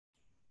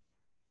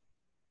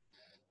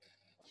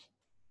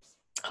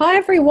Hi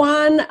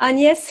everyone,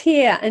 Agnes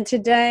here, and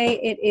today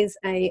it is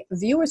a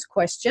viewer's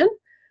question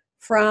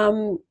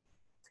from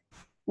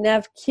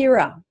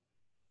Navkira.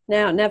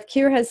 Now,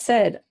 Navkira has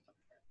said,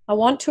 I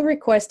want to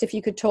request if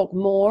you could talk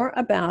more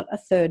about a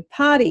third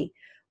party.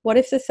 What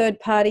if the third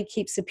party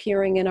keeps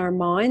appearing in our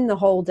mind the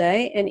whole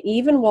day, and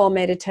even while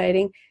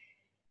meditating,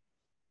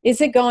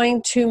 is it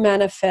going to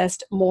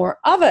manifest more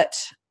of it?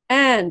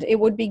 And it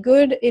would be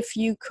good if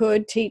you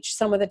could teach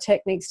some of the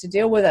techniques to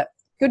deal with it.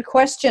 Good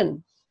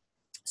question.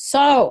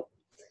 So,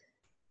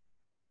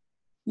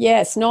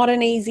 yes, not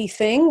an easy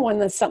thing when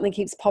there's something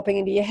keeps popping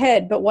into your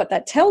head, but what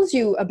that tells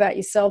you about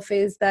yourself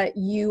is that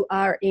you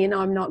are in,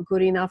 I'm not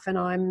good enough, and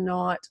I'm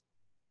not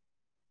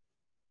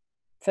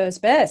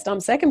first best, I'm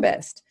second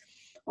best,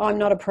 I'm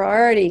not a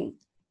priority,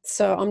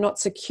 so I'm not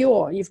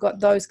secure. You've got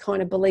those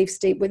kind of beliefs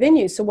deep within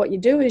you. So what you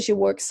do is you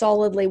work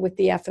solidly with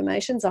the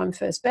affirmations. I'm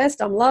first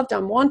best, I'm loved,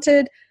 I'm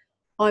wanted,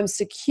 I'm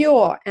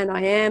secure, and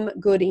I am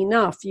good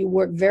enough. You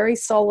work very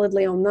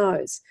solidly on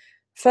those.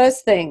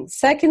 First thing.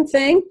 Second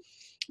thing,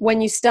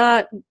 when you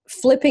start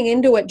flipping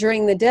into it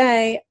during the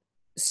day,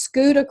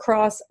 scoot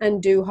across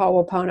and do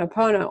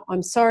Ho'oponopono.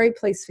 I'm sorry,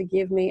 please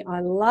forgive me.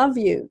 I love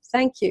you.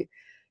 Thank you.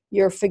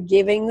 You're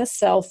forgiving the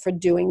self for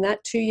doing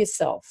that to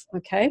yourself,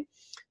 okay?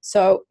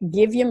 So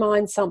give your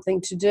mind something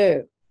to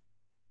do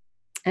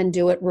and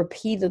do it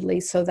repeatedly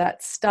so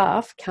that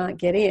stuff can't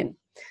get in,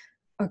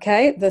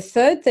 okay? The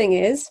third thing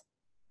is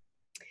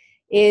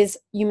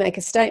you make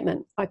a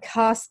statement. I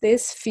cast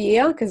this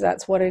fear, because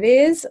that's what it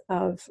is,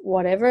 of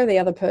whatever, the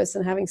other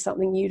person having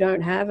something you don't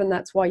have, and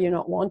that's why you're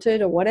not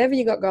wanted, or whatever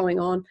you got going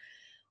on.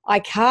 I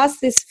cast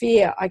this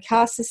fear, I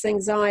cast this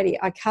anxiety,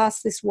 I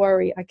cast this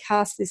worry, I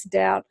cast this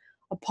doubt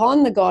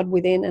upon the God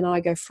within, and I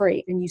go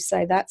free. And you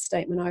say that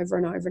statement over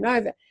and over and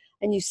over,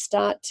 and you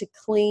start to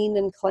clean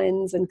and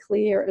cleanse and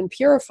clear and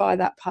purify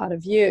that part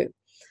of you,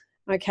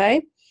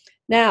 okay?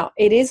 Now,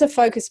 it is a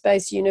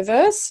focus-based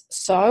universe,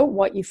 so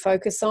what you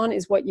focus on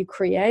is what you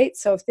create.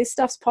 So if this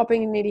stuff's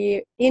popping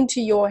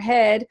into your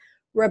head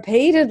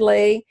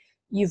repeatedly,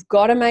 you've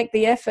got to make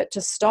the effort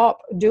to stop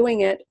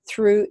doing it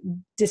through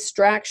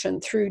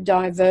distraction, through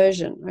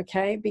diversion,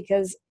 okay?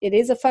 Because it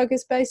is a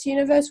focus-based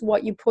universe.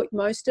 What you put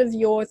most of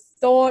your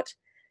thought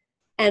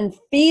and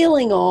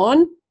feeling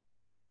on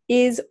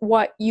is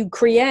what you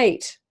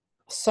create.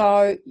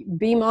 So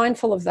be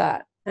mindful of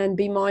that. And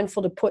be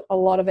mindful to put a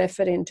lot of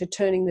effort into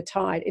turning the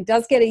tide. It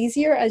does get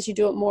easier as you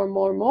do it more and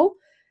more and more,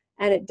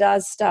 and it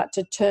does start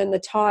to turn the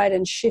tide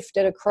and shift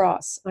it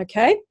across,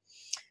 okay?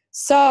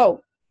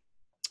 So,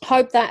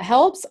 hope that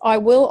helps. I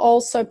will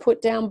also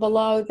put down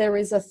below, there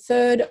is a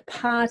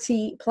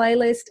third-party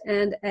playlist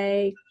and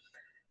a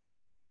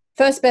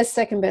first best,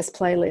 second best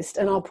playlist,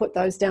 and I'll put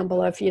those down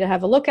below for you to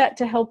have a look at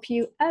to help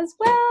you as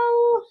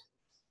well.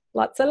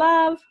 Lots of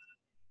love.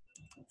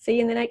 See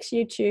you in the next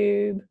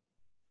YouTube.